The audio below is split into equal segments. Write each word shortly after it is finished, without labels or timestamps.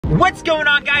What's going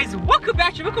on, guys? Welcome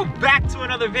back to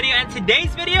another video. And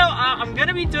today's video, I'm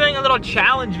gonna be doing a little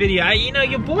challenge video. You know,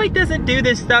 your boy doesn't do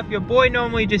this stuff. Your boy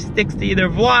normally just sticks to either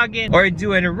vlogging or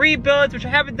doing rebuilds, which I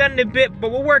haven't done in a bit,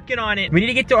 but we're working on it. We need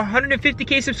to get to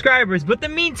 150K subscribers. But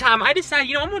in the meantime, I decided,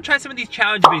 you know, I'm gonna try some of these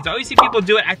challenge videos. I always see people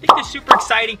do it. I think they're super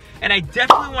exciting, and I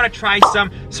definitely want to try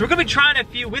some. So we're gonna be trying a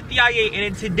few with the i8. And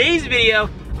in today's video,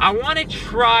 I want to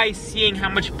try seeing how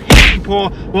much people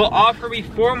will offer me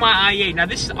for my i8. Now,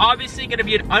 this is obviously going to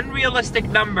be an unrealistic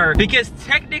number because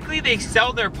technically they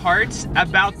sell their parts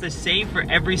about the same for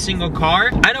every single car.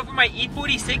 I know for my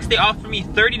E46, they offer me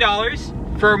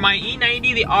 $30. For my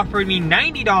E90, they offered me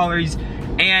 $90.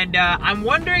 And I'm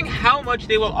wondering how much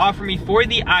they will offer me for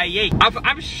the i8.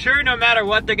 I'm sure no matter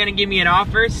what, they're gonna give me an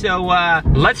offer. So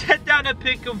let's head down to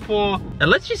Pick and Pull and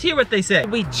let's just hear what they say.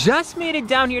 We just made it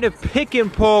down here to Pick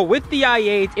and Pull with the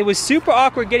i8. It was super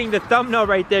awkward getting the thumbnail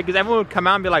right there because everyone would come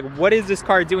out and be like, what is this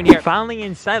car doing here? Finally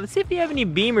inside, let's see if they have any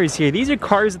Beamers here. These are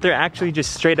cars that they're actually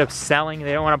just straight up selling.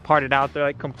 They don't want to part it out. They're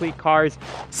like complete cars.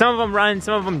 Some of them run,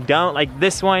 some of them don't. Like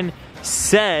this one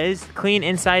says clean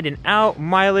inside and out,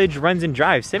 mileage, runs and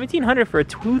drives. 1,700 for a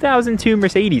 2002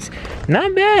 Mercedes.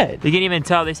 Not bad. You can even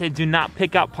tell they said do not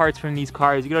pick out parts from these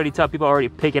cars. You can already tell people are already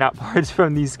picking out parts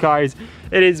from these cars.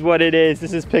 It is what it is.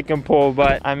 This is Pick and Pull,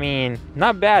 but I mean,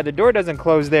 not bad. The door doesn't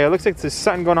close there. It looks like there's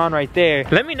something going on right there.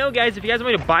 Let me know, guys, if you guys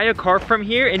want me to buy a car from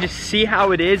here and just see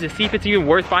how it is and see if it's even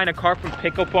worth buying a car from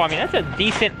Pick and Pull. I mean, that's a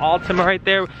decent Altima right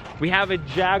there. We have a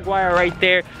Jaguar right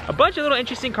there. A bunch of little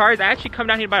interesting cars. I actually come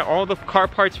down here to buy all the car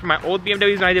parts for my old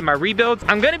BMWs when I did my rebuilds.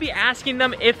 I'm gonna be asking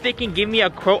them if they can give me a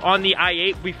quote on the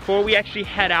i8 before we actually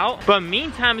head out. But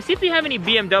meantime, see if they have any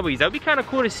BMWs. That would be kind of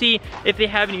cool to see if they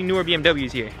have any newer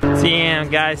BMWs here. Damn,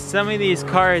 guys, some of these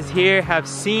cars here have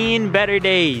seen better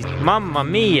days. Mamma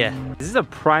mia. This is a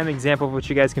prime example of what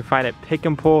you guys can find at Pick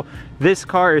and Pull. This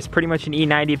car is pretty much an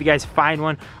E90. If you guys find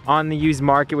one on the used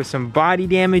market with some body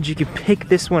damage, you can pick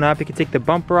this one up. You can take the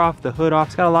bumper off, the hood off.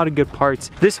 It's got a lot of good parts.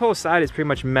 This whole side is pretty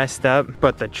much messed up,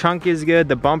 but the trunk is good,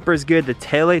 the bumper is good, the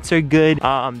taillights are good.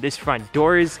 This front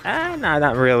door is,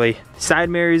 not really. Side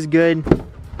mirror is good.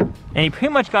 And he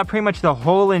pretty much got the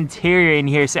whole interior in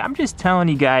here. So I'm just telling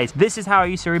you guys, this is how I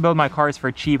used to rebuild my cars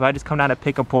for cheap. I just come down to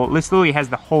Pick and Pull. This literally has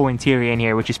the whole interior in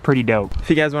here, which is pretty dope. If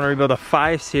you guys want to rebuild a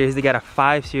 5 Series, they got a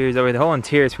 5 Series over. The whole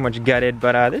interior is pretty much gutted,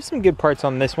 but there's some good parts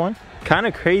on this one. Kind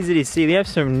of crazy to see. They have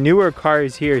some newer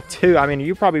cars here too. I mean,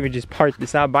 you probably would just part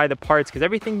this out, buy the parts, because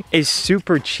everything is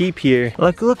super cheap here.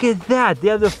 Look at that. They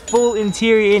have the full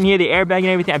interior in here, the airbag and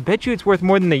everything. I bet you it's worth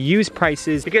more than the used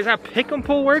prices, because how Pick and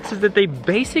Pull works is that they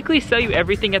basically sell you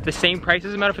everything at the same price.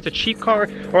 Doesn't matter if it's a cheap car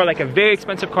or like a very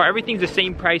expensive car, everything's the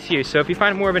same price here. So if you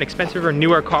find more of an expensive or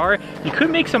newer car, you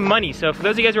could make some money. So for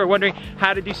those of you guys who are wondering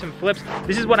how to do some flips,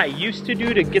 this is what I used to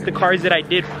do to get the cars that I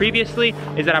did previously,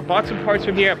 is that I bought some parts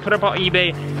from here, I put up on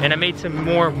eBay, and I made some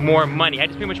more money. I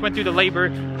just pretty much went through the labor.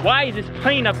 Why is this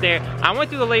plane up there? I went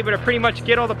through the labor to pretty much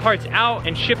get all the parts out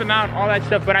and ship them out, all that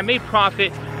stuff, but I made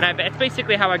profit, and that's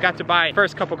basically how I got to buy the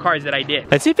first couple cars that I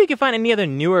did. Let's see if we can find any other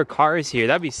newer cars here.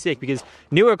 That'd be sick, because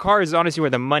newer cars is honestly where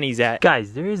the money's at.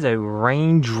 Guys, there is a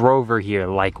Range Rover here.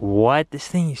 Like, what? This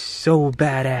thing is so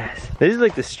badass. This is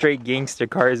like the straight gangster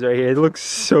cars right here. It looks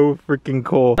so freaking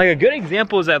cool. Like, a good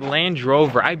example is that Land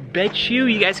Rover. I bet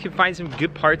you guys can find some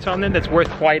good parts on them that's worth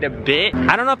quite a bit.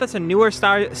 I don't know if that's a newer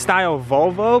style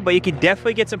Volvo, but you can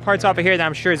definitely get some parts off of here that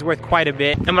I'm sure is worth quite a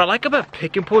bit. And what I like about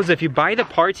Pick and Pull is if you buy the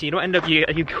parts, you don't end up,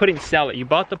 you couldn't sell it. You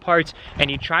bought the parts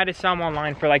and you try to sell them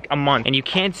online for like a month and you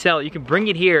can't sell it. You can bring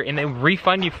it here and they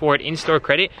refund you for it in-store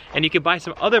credit, and you can buy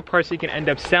some other parts that you can end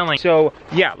up selling. So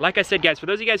yeah, like I said, guys, for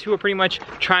those of you guys who are pretty much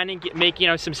trying to make, you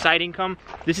know, some side income,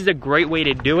 this is a great way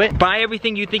to do it. Buy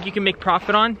everything you think you can make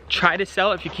profit on, try to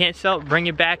sell it. If you can't sell it, bring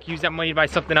it back, use that money to buy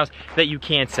something else that you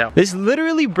can't sell. This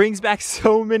literally brings back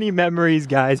so many memories,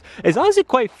 guys. It's honestly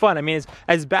quite fun. I mean,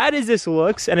 as bad as this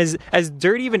looks and as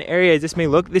dirty of an area as this may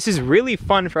look, this is really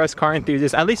fun for us car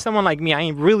enthusiasts. At least someone like me, I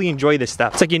really enjoy this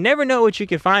stuff. It's like you never know what you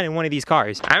can find in one of these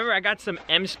cars. I remember I got some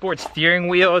M Sport steering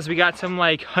wheels. We got some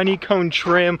like honeycomb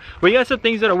trim. We got some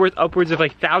things that are worth upwards of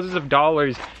like thousands of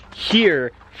dollars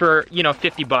here for, you know,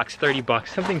 50 bucks, 30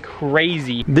 bucks, something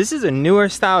crazy. This is a newer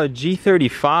style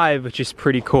G35, which is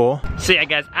pretty cool. So yeah,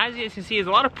 guys, as you guys can see, there's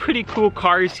a lot of pretty cool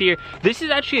cars here. This is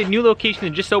actually a new location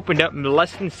that just opened up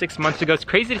less than 6 months ago. It's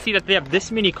crazy to see that they have this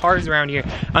many cars around here.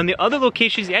 On the other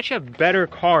locations, they actually have better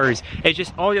cars. It's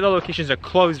just all the other locations are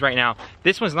closed right now.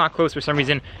 This one's not closed for some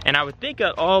reason, and I would think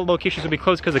that all locations would be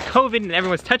closed because of COVID and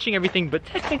everyone's touching everything, but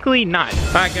technically not.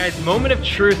 All right, guys, moment of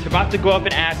truth. We're about to go up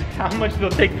and ask how much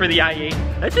they'll take for the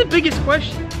i8. That's the biggest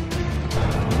question.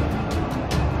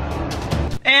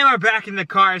 And we're back in the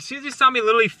car. As soon as they saw me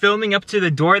literally filming up to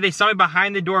the door, they saw me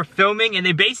behind the door filming, and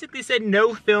they basically said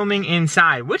no filming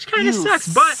inside, which kind of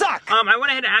sucks. But I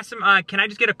went ahead and asked them, can I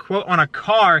just get a quote on a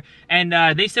car? And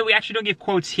they said we actually don't give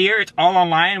quotes here. It's all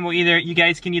online. You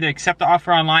guys can either accept the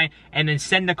offer online and then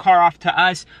send the car off to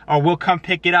us, or we'll come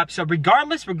pick it up. So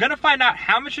regardless, we're gonna find out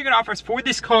how much you're gonna offer us for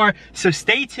this car. So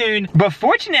stay tuned. But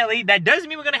fortunately, that does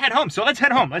mean we're gonna head home. So let's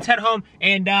head home. Let's head home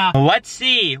and let's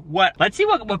see what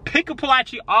Pick-a-Pull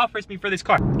actually offers me for this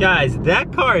car. Guys,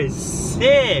 that car is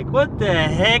sick. What the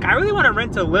heck? I really want to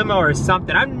rent a limo or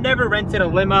something. I've never rented a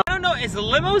limo. I don't know, is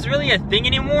limos really a thing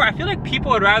anymore? I feel like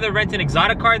people would rather rent an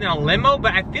exotic car than a limo,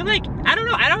 but I feel like, I don't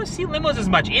know, I don't see limos as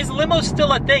much. Is limos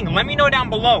still a thing? Let me know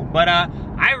down below. But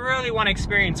I really want to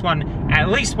experience one at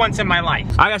least once in my life.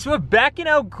 All right, guys, so we're back in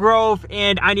Elk Grove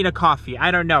and I need a coffee. I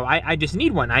don't know, I just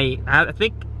need one. I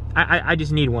think I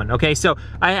just need one, okay? So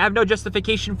I have no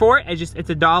justification for it. It's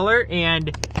 $1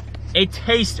 and it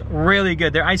tastes really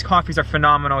good. Their iced coffees are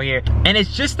phenomenal here. And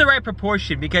it's just the right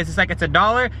proportion because it's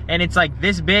 $1 and it's like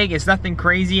this big. It's nothing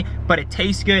crazy, but it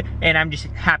tastes good and I'm just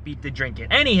happy to drink it.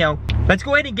 Anyhow, let's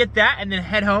go ahead and get that and then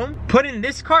head home. Put in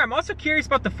this car. I'm also curious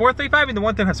about the 435 and the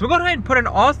 135. So we'll go ahead and put in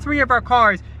all three of our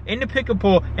cars into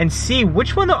Pick-a-Pull and see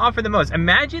which one they'll offer the most.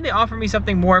 Imagine they offer me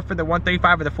something more for the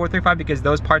 135 or the 435 because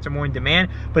those parts are more in demand.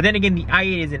 But then again, the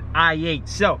i8 is an i8,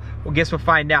 so well, guess we'll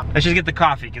find out. Let's just get the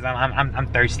coffee because I'm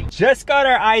thirsty. Just got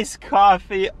our iced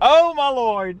coffee. Oh my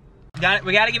lord!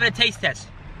 We gotta give it a taste test.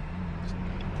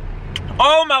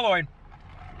 Oh my lord!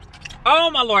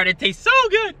 Oh my lord! It tastes so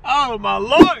good! Oh my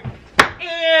lord!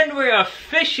 And we're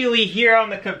officially here on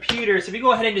the computer. So if you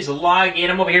go ahead and just log in,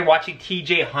 I'm over here watching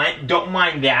TJ Hunt. Don't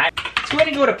mind that. Let's go ahead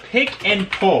and go to Pick and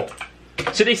Pull.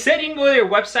 So they said you can go to their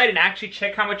website and actually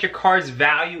check how much your car's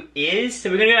value is.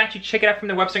 So we're gonna actually check it out from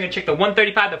the website. I'm gonna check the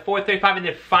 135, the 435, and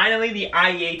then finally the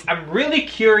i8. I'm really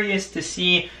curious to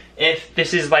see if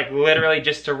this is like literally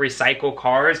just to recycle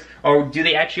cars, or do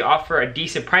they actually offer a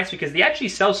decent price, because they actually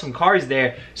sell some cars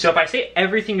there. So if I say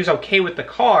everything is okay with the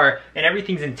car and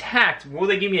everything's intact, will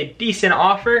they give me a decent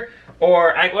offer?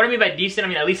 Or what I mean by decent, I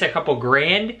mean at least a couple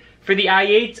grand for the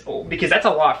i8, because that's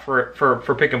a lot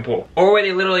for Pick and Pull. Or will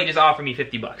they literally just offer me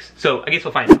 50 bucks? So I guess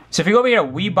we'll find out. So if you go over here to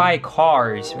We Buy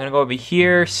Cars, we're gonna go over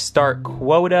here, start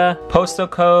quota, postal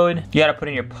code. You gotta put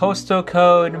in your postal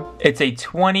code. It's a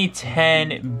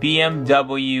 2010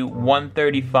 BMW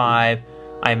 135.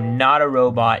 I'm not a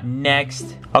robot.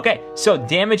 Next. Okay, so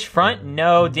damage front,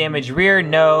 no. Damage rear,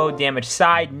 no. Damage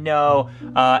side, no.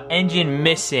 Engine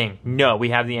missing, no. We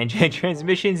have the engine.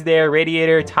 Transmissions there,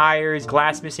 radiator, tires,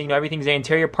 glass missing, no. Everything's there.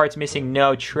 Interior parts missing,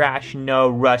 no. Trash, no.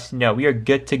 Rust, no. We are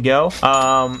good to go.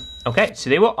 Okay,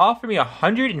 so they will offer me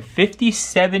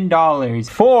 $157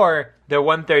 for the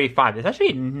 135. That's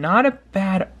actually not a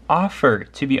bad offer,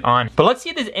 to be honest. But let's see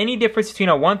if there's any difference between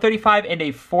a 135 and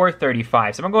a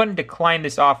 435. So I'm gonna go ahead and decline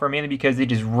this offer, mainly because they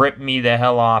just ripped me the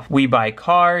hell off. We Buy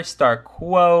Cars, start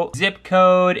quote, zip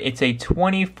code. It's a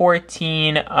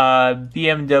 2014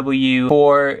 BMW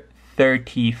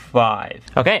 435.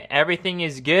 Okay, everything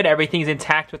is good. Everything's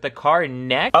intact with the car.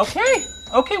 Next.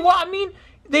 Okay, well, I mean,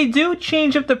 they do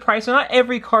change up the price, so not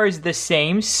every car is the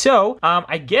same. So,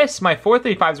 I guess my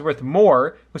 435 is worth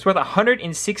more. It's worth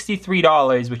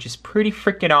 $163, which is pretty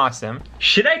freaking awesome.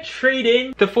 Should I trade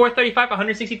in the 435 for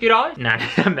 $163? Nah,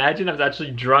 imagine I was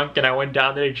actually drunk and I went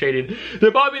down there and traded. They're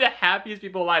probably the happiest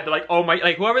people alive. They're like, oh my,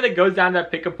 like whoever that goes down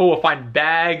that Pick-a-Pull will find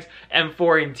bags,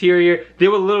 M4 interior. They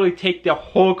will literally take the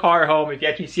whole car home if you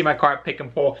actually see my car at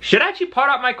Pick-a-Pull. Should I actually part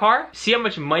out my car? See how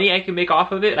much money I can make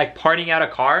off of it, like parting out a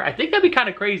car? I think that'd be kind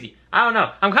of crazy. I don't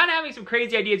know. I'm kind of having some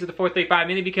crazy ideas with the 435,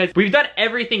 mainly because we've done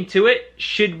everything to it.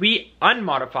 Should we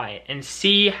unmodify it and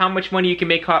see how much money you can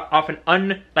make off an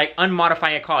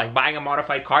unmodifying a car, like buying a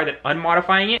modified car, then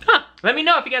unmodifying it? Huh. Let me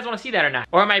know if you guys want to see that or not.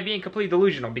 Or am I being completely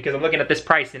delusional because I'm looking at this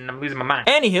price and I'm losing my mind?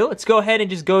 Anywho, let's go ahead and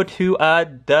just go to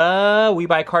the We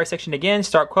Buy Car section again.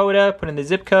 Start quota, put in the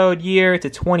zip code, year. It's a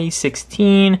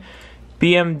 2016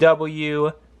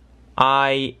 BMW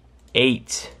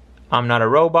i8. I'm not a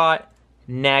robot.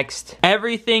 Next.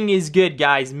 Everything is good,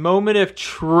 guys. Moment of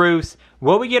truth.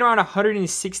 Will we get around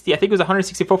 160? I think it was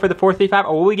 164 for the 435,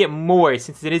 or will we get more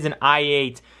since it is an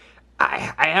i8?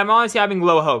 I am honestly having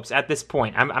low hopes at this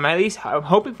point. I'm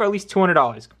hoping for at least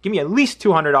 $200. Give me at least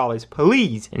 $200,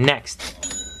 please. Next.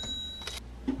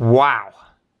 Wow.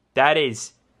 That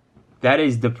is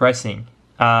depressing.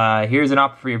 Here's an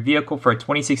offer for your vehicle for a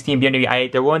 2016 BMW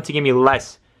i8. They're willing to give me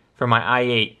less for my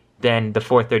i8 than the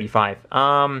 435.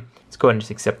 Let's go ahead and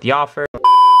just accept the offer.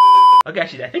 Okay,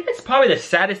 actually, I think that's probably the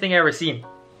saddest thing I've ever seen.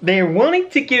 they're willing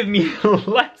to give me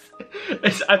less.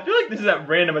 I feel like this is at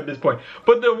random at this point,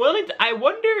 but they're willing to, I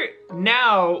wonder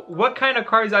now what kind of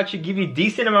cars I should give you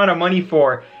decent amount of money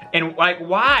for, and like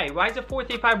why is a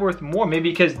 435 worth more? Maybe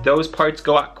because those parts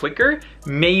go out quicker.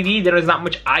 Maybe there's not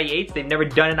much i8s, they've never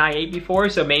done an i8 before,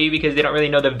 so maybe because they don't really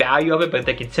know the value of it, but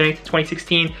they're considering it to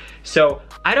 2016. So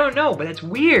I don't know, but that's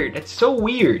weird. That's so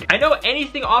weird. I know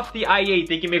anything off the i8,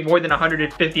 they can make more than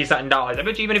 $150 something. I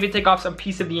bet you even if you take off some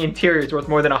piece of the interior, it's worth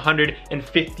more than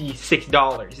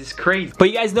 $156. It's crazy. But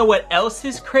you guys know what else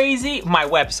is crazy? My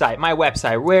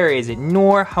website. Where is it?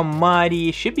 Nour,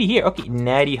 Hummadi, should be here. Okay,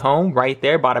 Natty Home right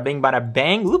there. Bada bing, bada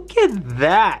bang. Look at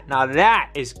that. Now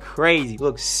that is crazy.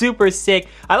 Looks super sick.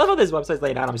 I love how this website's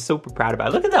laid out. I'm super proud about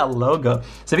it. Look at that logo.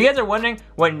 So if you guys are wondering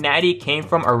where Natty came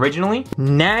from originally,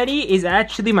 Natty is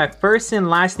actually my first and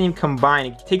last name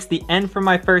combined. It takes the N from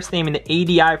my first name and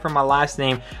the ADI from my last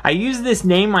name. I used this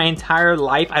name my entire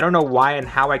life. I don't know why and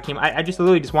how I came. I just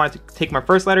literally just wanted to take my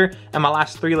first letter and my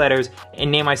last 3 letters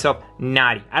and name myself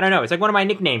Natty. I don't know. It's like one of my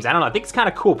nicknames. I don't know. I think it's kind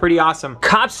of cool. Pretty awesome.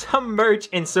 Cop some merch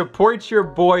and support your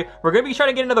boy. We're going to be trying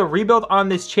to get another rebuild on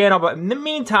this channel, but in the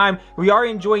meantime, we are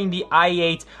enjoying the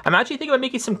i8. I'm actually thinking about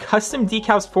making some custom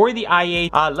decals for the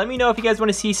i8. Let me know if you guys want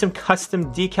to see some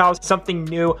custom decals, something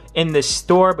new in the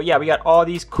store. But yeah, we got all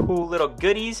these cool little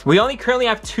goodies. We only currently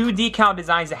have 2 decal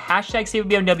designs, the hashtag Save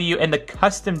BMW and the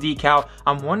custom decal.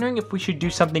 I'm wondering if we should do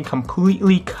something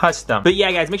completely custom. But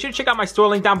yeah, guys, make sure to check out my store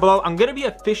link down below. I'm gonna be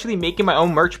officially making my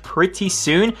own merch pretty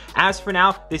soon. As for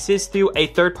now, this is through a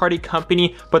third-party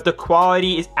company, but the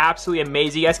quality is absolutely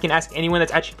amazing. You guys can ask anyone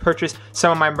that's actually purchased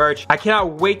some of my merch. I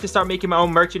cannot wait to start making my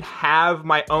own merch and have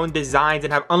my own designs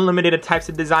and have unlimited types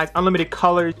of designs, unlimited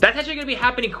colors. That's actually gonna be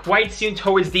happening quite soon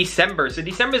towards December. So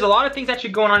December is a lot of things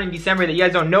actually going on in December that you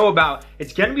guys don't know about.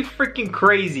 It's gonna be freaking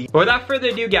crazy. But without further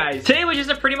ado, guys, today was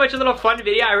just a pretty much a little fun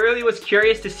video. I really was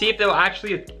curious to see if they'll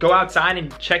actually go outside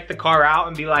and check the car out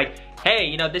and be like, hey,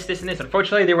 you know, this, and this.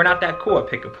 Unfortunately, they were not that cool at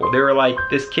Pick-a-Pull. They were like,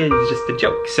 this kid is just a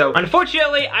joke. So,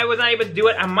 unfortunately, I was not able to do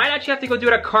it. I might actually have to go do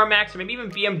it at CarMax or maybe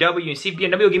even BMW and see if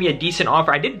BMW will give me a decent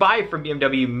offer. I did buy it from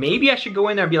BMW. Maybe I should go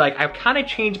in there and be like, I've kind of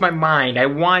changed my mind. I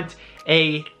want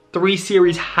a 3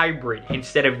 Series hybrid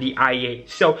instead of the i8.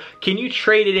 So can you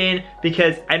trade it in,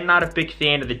 because I'm not a big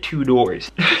fan of the 2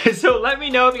 doors. So let me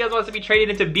know if you guys want to be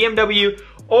traded into BMW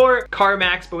or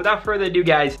CarMax. But without further ado,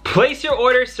 guys, place your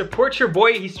orders, support your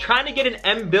boy. He's trying to get an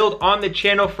M build on the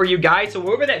channel for you guys. So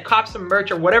whoever that cops some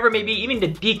merch or whatever it may be, even the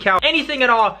decal, anything at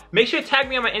all, make sure to tag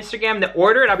me on my Instagram, the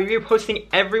order, and I'll be reposting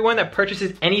everyone that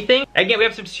purchases anything. Again, we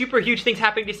have some super huge things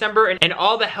happening in December, and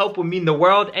all the help will mean the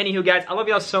world. Anywho, guys, I love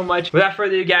y'all so much. Without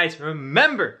further ado, guys,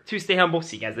 remember to stay humble.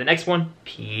 See you guys in the next one.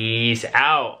 Peace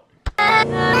out.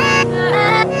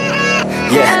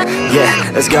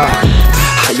 Yeah, let's go.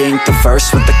 I ain't the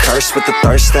first with the curse, with the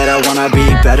thirst that I wanna be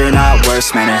better, not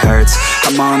worse, man, it hurts.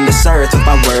 I'm on this earth with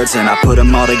my words and I put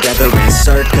them all together,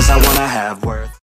 insert, cause I wanna have worth.